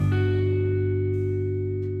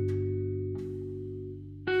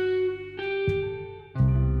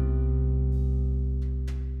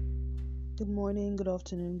good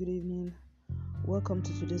afternoon, good evening. Welcome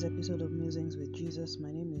to today's episode of Musings with Jesus.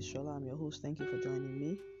 My name is Shola. I'm your host. Thank you for joining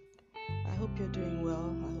me. I hope you're doing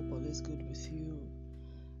well. I hope all is good with you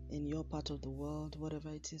in your part of the world, whatever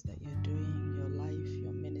it is that you're doing, your life,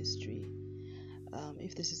 your ministry.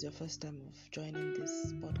 If this is your first time of joining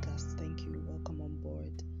this podcast, thank you. Welcome on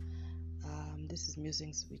board. This is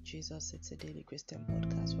Musings with Jesus. It's a daily Christian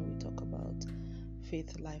podcast where we talk about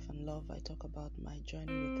faith, life, and love. I talk about my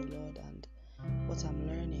journey with the Lord and what I'm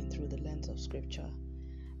learning through the lens of Scripture.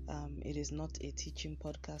 It is not a teaching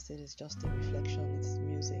podcast. It is just a reflection. It's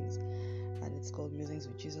musings, and it's called Musings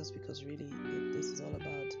with Jesus because really this is all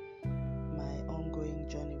about my ongoing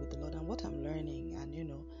journey with the Lord and what I'm learning.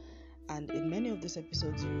 And in many of these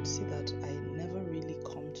episodes, you would see that I never really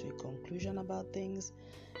come to a conclusion about things.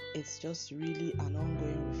 It's just really an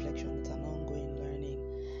ongoing reflection. It's an ongoing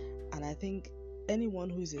learning, and I think anyone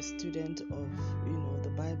who is a student of the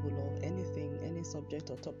Bible or anything, any subject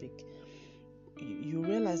or topic, you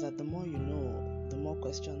realize that the more you know, the more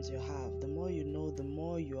questions you have. The more you know, the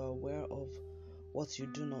more you are aware of what you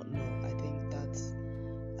do not know. I think that's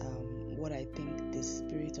what I think the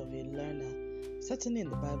spirit of a learner, certainly in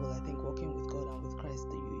the Bible, I think walking with God and with Christ,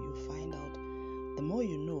 you find out the more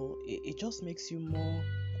you know, it just makes you more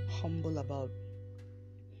humble about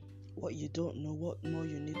what you don't know, what more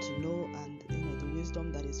you need to know, and the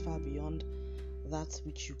wisdom that is far beyond that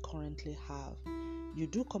which you currently have. You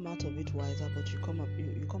do come out of it wiser, but you come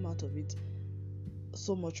out of it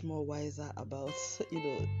so much more wiser about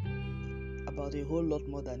about a whole lot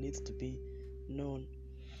more that needs to be known.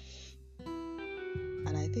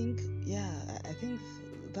 And I think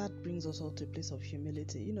that brings us all to a place of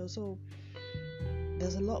humility. So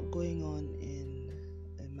there's a lot going on in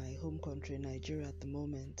my home country, Nigeria, at the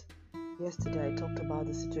moment. Yesterday I talked about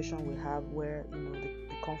the situation we have where the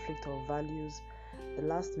conflict of values. The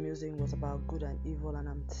last musing was about good and evil, and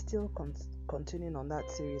I'm still continuing on that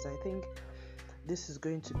series. I think this is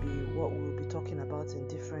going to be what we'll be talking about in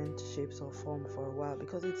different shapes or form for a while,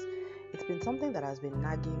 because it's been something that has been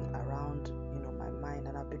nagging around my mind,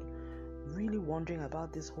 and I've been really wondering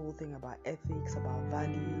about this whole thing about ethics, about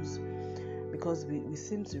values, because we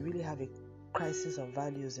seem to really have a crisis of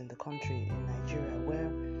values in the country, in Nigeria, where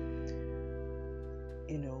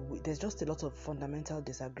there's just a lot of fundamental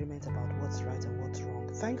disagreement about what's right and what's wrong.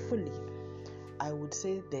 Thankfully, I would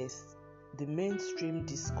say there's the mainstream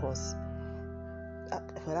discourse.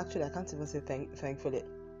 Well, actually, I can't even say thankfully.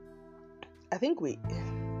 I think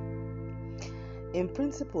in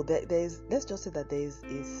principle, let's just say that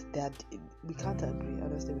that we can't agree.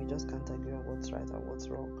 Honestly, we just can't agree on what's right and what's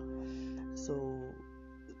wrong. So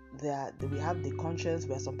we have the conscience,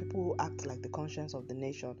 where some people who act like the conscience of the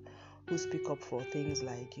nation, who speak up for things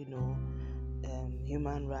like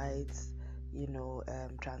human rights,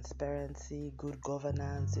 transparency, good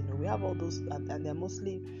governance. We have all those, and they're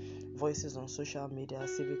mostly voices on social media,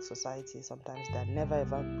 civic society. Sometimes they're never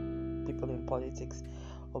ever people in politics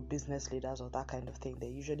or business leaders or that kind of thing. They're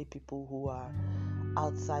usually people who are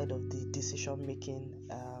outside of the decision making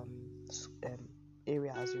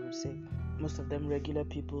area, as you would say. Most of them regular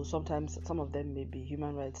people. Sometimes some of them may be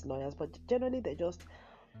human rights lawyers, but generally they're just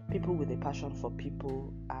people with a passion for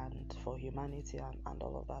people and for humanity and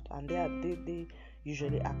all of that. And they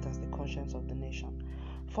usually act as the conscience of the nation.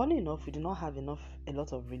 Funny enough, we do not have a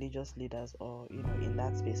lot of religious leaders or in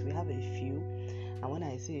that space. We have a few, and when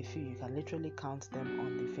I say a few, you can literally count them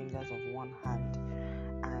on the fingers of one hand.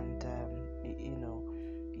 And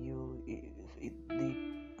the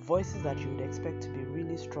voices that you would expect to be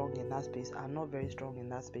really strong in that space are not very strong in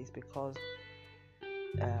that space, because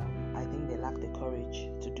I think they lack the courage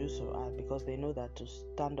to do so, because they know that to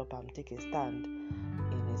stand up and take a stand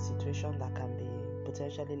in a situation that can be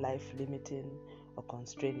potentially life-limiting or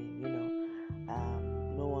constraining,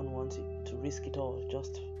 no one wants to risk it all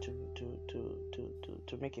just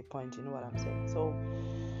to make a point. You know what I'm saying? So,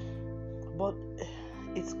 but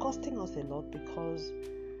it's costing us a lot, because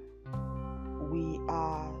there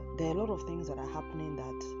are a lot of things that are happening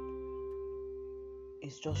that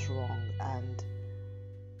is just wrong, and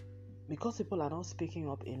because people are not speaking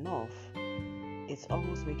up enough, it's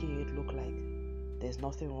almost making it look like there's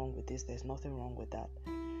nothing wrong with this, there's nothing wrong with that.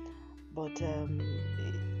 But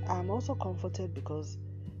I'm also comforted because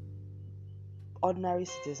ordinary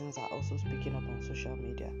citizens are also speaking up on social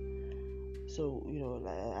media. So,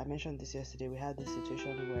 like I mentioned this yesterday, we had this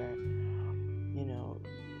situation where,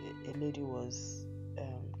 a lady was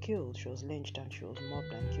killed. She was lynched and she was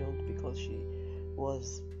mobbed and killed because she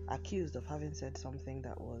was accused of having said something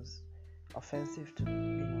that was offensive to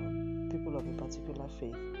people of a particular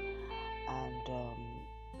faith. And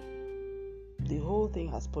the whole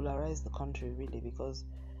thing has polarized the country really, because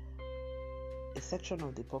a section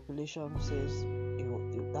of the population says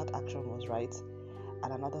that action was right,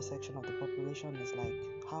 and another section of the population is like,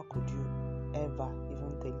 how could you ever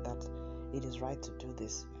even think that it is right to do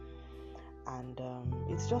this? And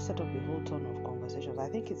it's just set up a whole ton of conversations. I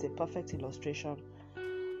think it's a perfect illustration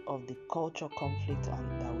of the culture conflict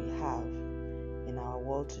that we have in our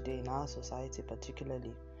world today, in our society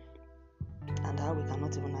particularly, and how we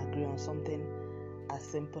cannot even agree on something as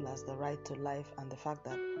simple as the right to life, and the fact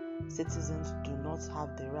that citizens do not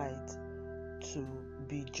have the right to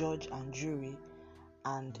be judge and jury,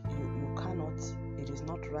 and you cannot, it is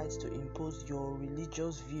not right to impose your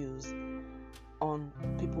religious views on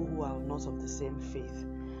people who are not of the same faith,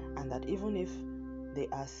 and that even if they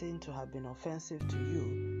are seen to have been offensive to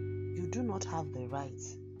you, you do not have the right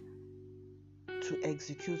to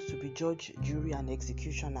execute, to be judge, jury, and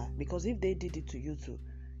executioner, because if they did it to you too,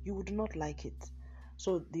 you would not like it.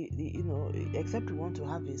 So except we want to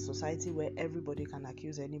have a society where everybody can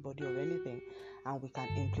accuse anybody of anything, and we can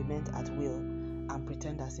implement at will and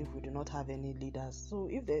pretend as if we do not have any leaders. So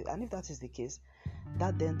if that is the case,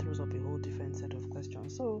 that then throws up a whole different set of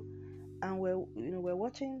questions. So, and we're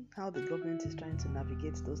watching how the government is trying to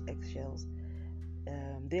navigate those eggshells.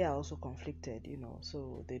 They are also conflicted,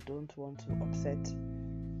 so they don't want to upset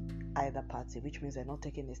either party, which means they're not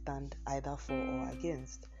taking a stand either for or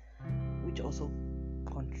against, which also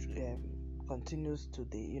continues to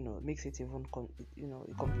makes it even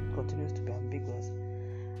it continues to be ambiguous,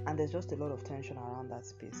 and there's just a lot of tension around that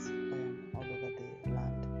space all over the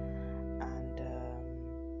land.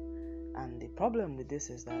 And the problem with this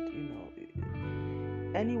is that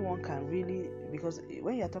anyone can really, because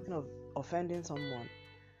when you're talking of offending someone,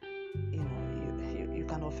 you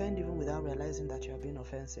can offend even without realizing that you are being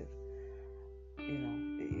offensive.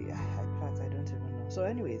 In fact, I don't even know. So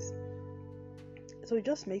anyways, so it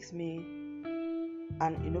just makes me,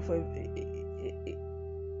 and for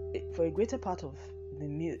a greater part of the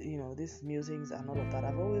these musings and all of that,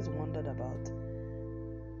 I've always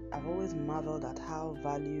marveled at how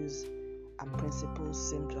values and principles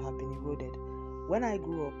seem to have been eroded. When I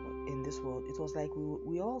grew up in this world, it was like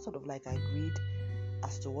we all sort of like agreed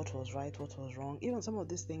as to what was right, what was wrong. Even some of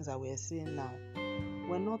these things that we're seeing now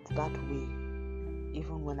were not that way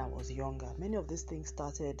even when I was younger. Many of these things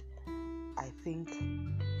started, I think,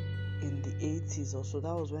 in the 80s or so.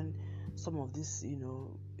 That was when some of these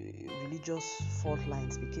religious fault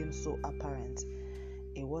lines became so apparent.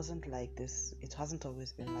 It wasn't like this. It hasn't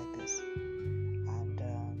always been like this. And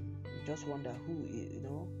you just wonder who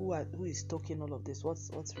is stoking all of this. What's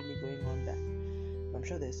really going on there? I'm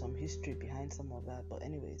sure there's some history behind some of that. But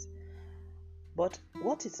anyways, but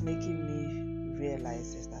what it's making me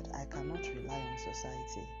realize is that I cannot rely on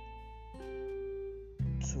society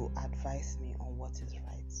to advise me on what is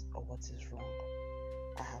right or what is wrong.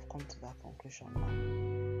 I have come to that conclusion now,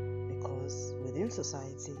 because within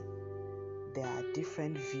society there are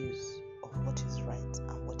different views of what is right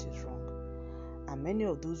and what is wrong, and many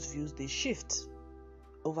of those views, they shift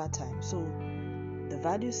over time. So the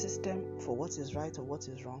value system for what is right or what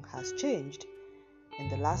is wrong has changed in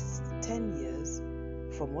the last 10 years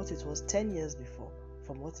from what it was 10 years before.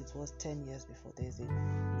 There's a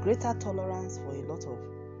greater tolerance for a lot of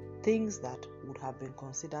things that would have been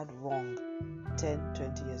considered wrong 10,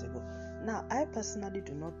 20 years ago. Now, I personally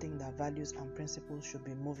do not think that values and principles should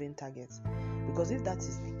be moving targets, because if that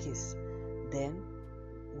is the case, then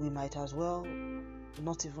we might as well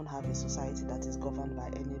not even have a society that is governed by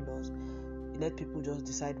any laws. Let people just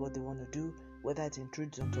decide what they want to do, whether it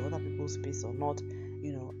intrudes into other people's space or not.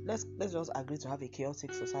 Let's just agree to have a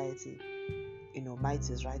chaotic society. Might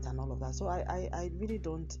is right and all of that. So I really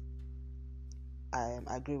don't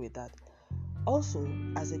agree with that. Also,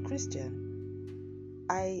 as a Christian,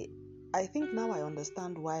 I think now I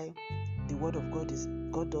understand why the word of God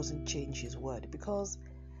doesn't change his word, because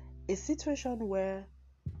a situation where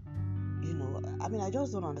I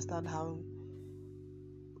just don't understand how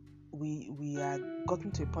we are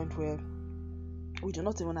gotten to a point where we do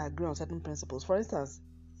not even agree on certain principles. For instance,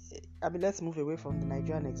 let's move away from the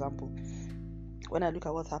Nigerian example. When I look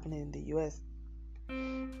at what's happening in the US,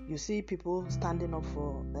 you see people standing up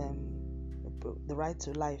for the right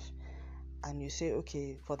to life, and you say,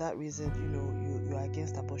 okay, for that reason, you are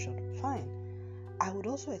against abortion. Fine. I would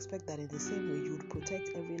also expect that in the same way you would protect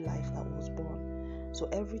every life that was born. So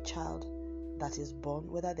every child that is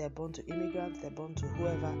born, whether they're born to immigrants, they're born to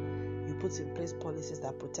whoever, you put in place policies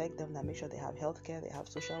that protect them, that make sure they have health care, they have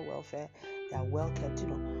social welfare, they are well kept,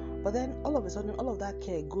 But then all of a sudden, all of that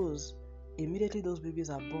care goes immediately those babies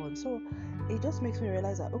are born. So it just makes me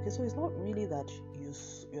realize that, okay, so it's not really that you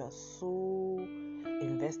you are so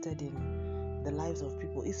invested in the lives of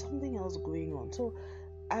people. It's something else going on. So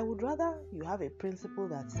I would rather you have a principle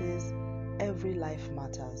that says every life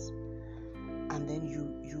matters, and then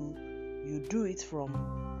you do it from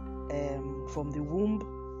the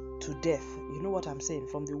womb to death. You know what I'm saying?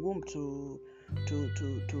 From the womb to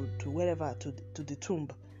wherever, to the tomb.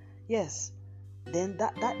 Yes, then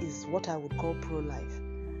that is what I would call pro-life.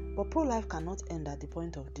 But pro-life cannot end at the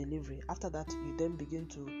point of delivery. After that, you then begin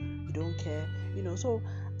to, you don't care, So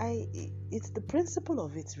it's the principle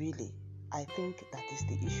of it, really. I think that is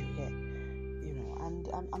the issue here, and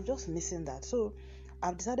I'm just missing that. So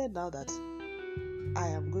I've decided now that I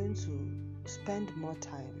am going to spend more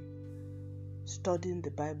time studying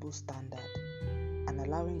the Bible standard and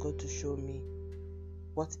allowing God to show me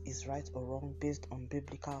what is right or wrong based on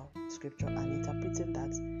biblical scripture, and interpreting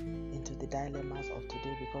that into the dilemmas of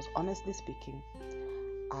today. Because honestly speaking,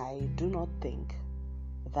 I do not think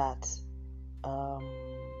that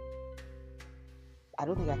I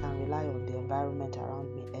don't think I can rely on the environment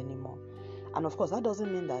around me anymore. And of course, that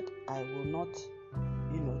doesn't mean that I will not,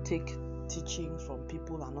 take teachings from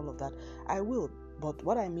people and all of that. I will. But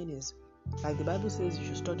what I mean is, like the Bible says, you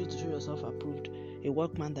should study to show yourself approved, a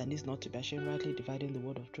workman that needs not to be ashamed, rightly dividing the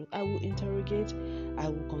word of truth. I will interrogate, I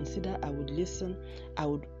will consider, I would listen, I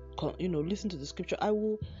would, listen to the scripture.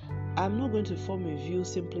 I'm not going to form a view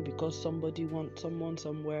simply because someone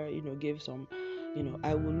somewhere, gave some,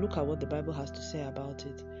 I will look at what the Bible has to say about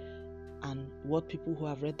it and what people who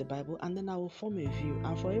have read the Bible, and then I will form a view.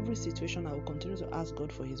 And for every situation, I will continue to ask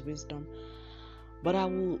God for his wisdom, but I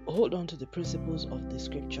will hold on to the principles of the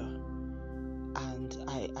scripture. And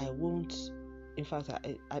I won't, in fact,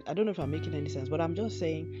 I don't know if I'm making any sense, but I'm just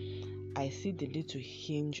saying I see the need to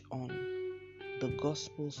hinge on the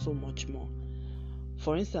gospel so much more.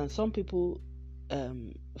 For instance, some people,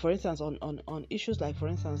 on issues like, for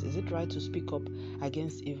instance, is it right to speak up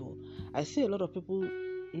against evil? I see a lot of people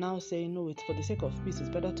now saying, no, it's for the sake of peace, it's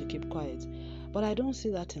better to keep quiet. But I don't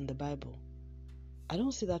see that in the Bible.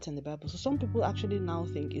 So some people actually now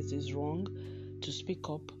think it is wrong to speak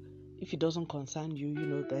up if it doesn't concern you.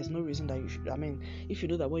 There's no reason that you should. If you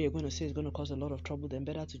know that what you're going to say is going to cause a lot of trouble, then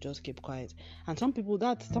better to just keep quiet. And some people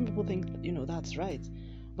think, that's right.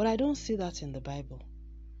 But I don't see that in the Bible.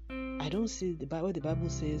 I don't see where the Bible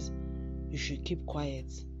says you should keep quiet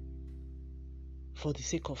for the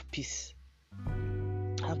sake of peace.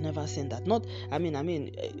 I've never seen that.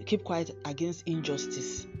 Keep quiet against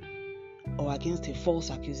injustice or against a false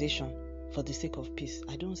accusation for the sake of peace.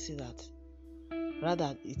 I don't see that.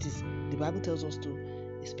 Rather, the Bible tells us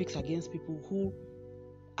it speaks against people who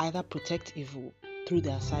either protect evil through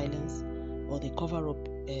their silence, or they cover up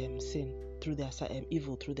sin through their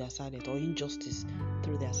evil through their silence, or injustice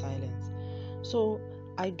through their silence. So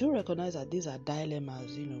I do recognize that these are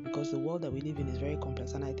dilemmas, because the world that we live in is very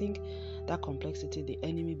complex, and I think that complexity, the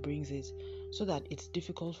enemy brings it so that it's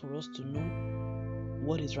difficult for us to know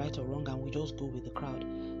what is right or wrong, and we just go with the crowd.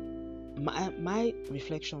 My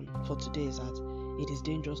reflection for today is that it is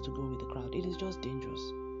dangerous to go with the crowd. It is just dangerous.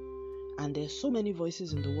 And there's so many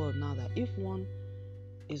voices in the world now that if one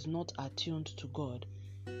is not attuned to God,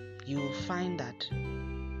 you will find that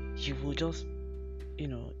you will just,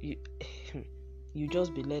 you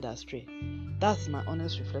just be led astray. That's my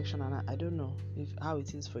honest reflection, and I don't know how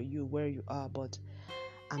it is for you where you are, but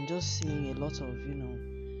I'm just seeing a lot of,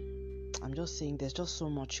 I'm just saying there's just so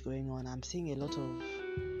much going on. I'm seeing a lot of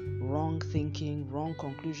wrong thinking, wrong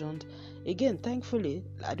conclusions. Again, thankfully,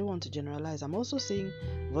 I don't want to generalize. I'm also seeing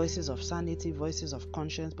voices of sanity, voices of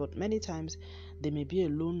conscience, but many times they may be a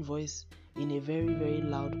lone voice in a very, very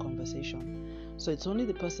loud conversation. So it's only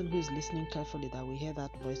the person who is listening carefully that will hear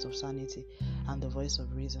that voice of sanity and the voice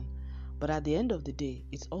of reason. But at the end of the day,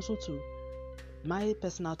 it's also my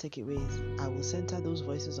personal takeaways. I will center those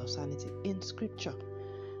voices of sanity in scripture,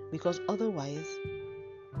 because otherwise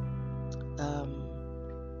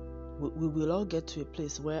we will all get to a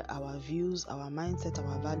place where our views, our mindset,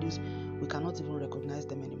 our values, we cannot even recognize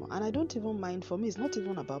them anymore. And I don't even mind. For me, it's not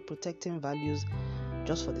even about protecting values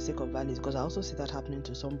just for the sake of values, because I also see that happening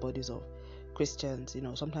to some bodies of Christians.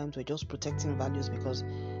 Sometimes we're just protecting values because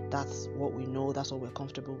that's what we know, that's what we're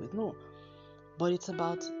comfortable with. No, but it's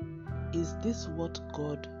about, is this what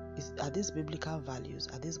God is? Are these biblical values?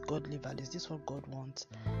 Are these godly values? Is this what God wants?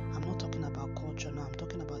 I'm not talking about culture now. I'm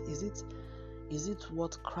talking about, is it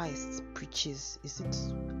what Christ preaches?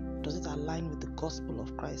 Does it align with the gospel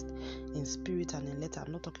of Christ in spirit and in letter?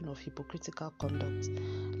 I'm not talking of hypocritical conduct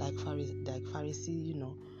like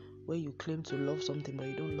Pharisee, where you claim to love something but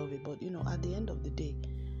you don't love it. But at the end of the day,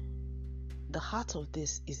 the heart of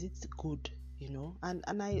this, is it good?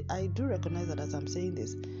 I do recognize that as I'm saying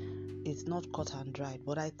this, it's not cut and dried,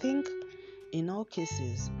 but I think in all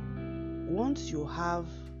cases, once you have,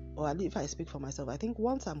 or at least if I speak for myself, I think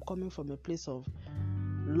once I'm coming from a place of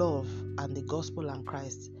love and the gospel and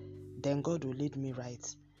Christ, then God will lead me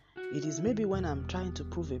right. It is maybe when I'm trying to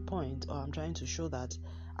prove a point, or I'm trying to show that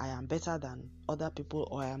I am better than other people,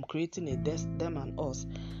 or I am creating a them and us,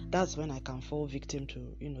 that's when I can fall victim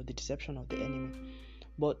to the deception of the enemy.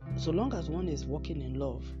 But so long as one is walking in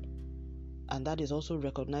love, and that is also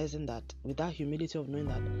recognizing that with that humility of knowing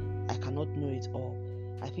that I cannot know it all,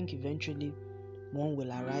 I think eventually one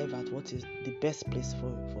will arrive at what is the best place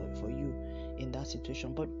for you in that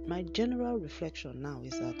situation. But my general reflection now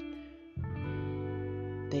is that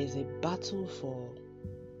there is a battle for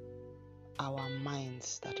our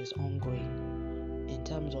minds that is ongoing in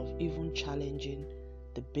terms of even challenging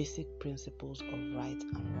the basic principles of right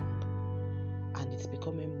and wrong. And it's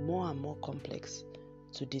becoming more and more complex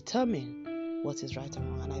to determine what is right and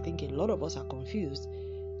wrong. And I think a lot of us are confused,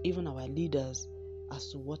 even our leaders,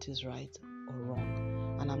 as to what is right or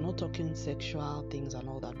wrong. And I'm not talking sexual things and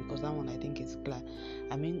all that, because that one I think is clear.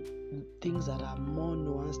 I mean things that are more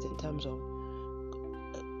nuanced in terms of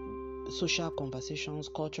social conversations,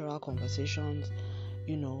 cultural conversations,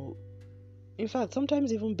 in fact,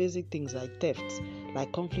 sometimes even basic things like theft,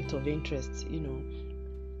 like conflict of interest,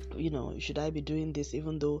 should I be doing this,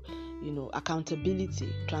 even though,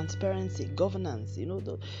 accountability, transparency, governance,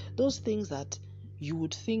 those things that you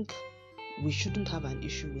would think we shouldn't have an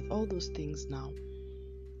issue with. All those things now,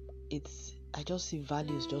 I just see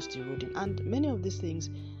values just eroding. And many of these things,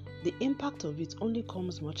 the impact of it only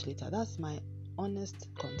comes much later. That's my honest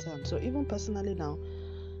concern. So even personally now,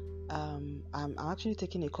 I'm actually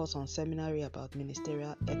taking a course on seminary about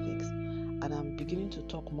ministerial ethics, and I'm beginning to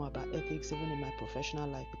talk more about ethics even in my professional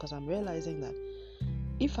life, because I'm realizing that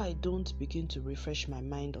if I don't begin to refresh my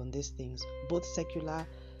mind on these things, both secular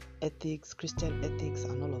ethics, Christian ethics,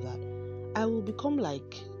 and all of that, I will become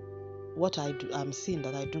like what I'm seeing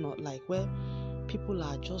that I do not like, where people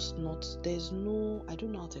are just not, I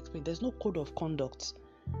don't know how to explain, there's no code of conduct.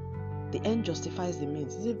 The end justifies the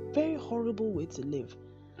means. It's a very horrible way to live.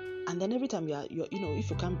 And then every time you're if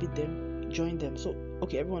you can't beat them, join them. So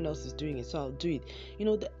okay, everyone else is doing it, so I'll do it.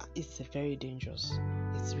 It's very dangerous.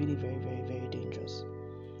 It's really very, very, very dangerous.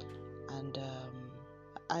 And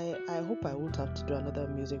I hope I won't have to do another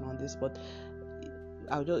music on this, but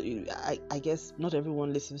I guess not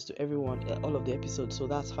everyone listens to all of the episodes, so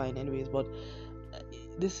that's fine anyways. But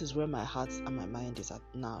this is where my heart and my mind is at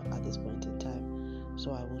now, at this point in time.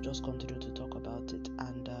 So I will just continue to talk about it,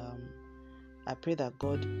 and I pray that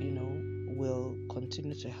God, will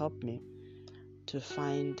continue to help me to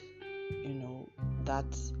find,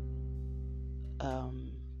 that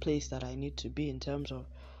place that I need to be in terms of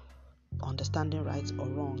understanding right or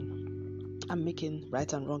wrong. I'm making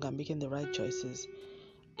right and wrong. I'm making the right choices,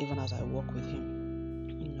 even as I walk with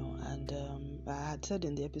Him. And I had said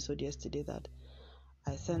in the episode yesterday that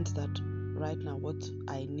I sense that right now what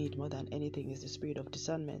I need more than anything is the spirit of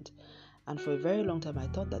discernment. And for a very long time, I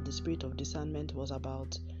thought that the spirit of discernment was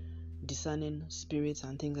about discerning spirits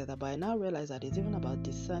and things like that. But I now realize that it's even about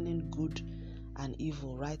discerning good and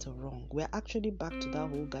evil, right or wrong. We're actually back to that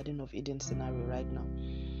whole Garden of Eden scenario right now.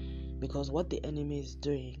 Because what the enemy is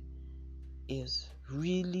doing is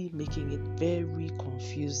really making it very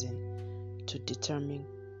confusing to determine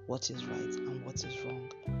what is right and what is wrong.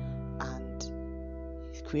 And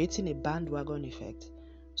creating a bandwagon effect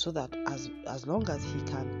so that as long as he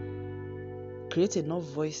can create enough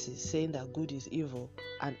voices saying that good is evil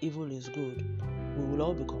and evil is good, we will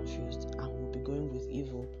all be confused and we'll be going with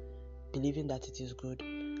evil, believing that it is good,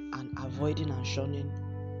 and avoiding and shunning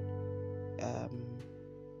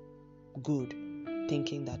good,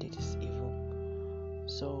 thinking that it is evil.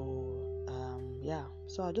 So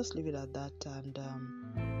so I'll just leave it at that, and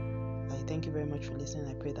I thank you very much for listening.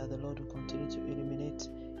 I pray that the Lord will continue to illuminate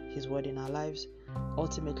His word in our lives.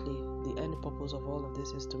 Ultimately, the end purpose of all of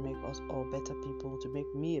this is to make us all better people, to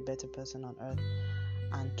make me a better person on earth,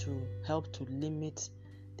 and to help to limit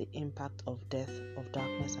the impact of death, of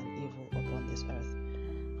darkness and evil upon this earth.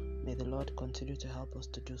 May the Lord continue to help us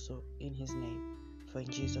to do so in His name. For in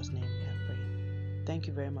Jesus' name we have prayed. Thank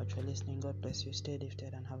you very much for listening. God bless you. Stay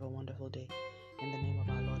lifted and have a wonderful day. In the name of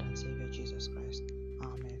our Lord and Savior Jesus Christ.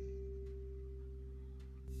 Amen.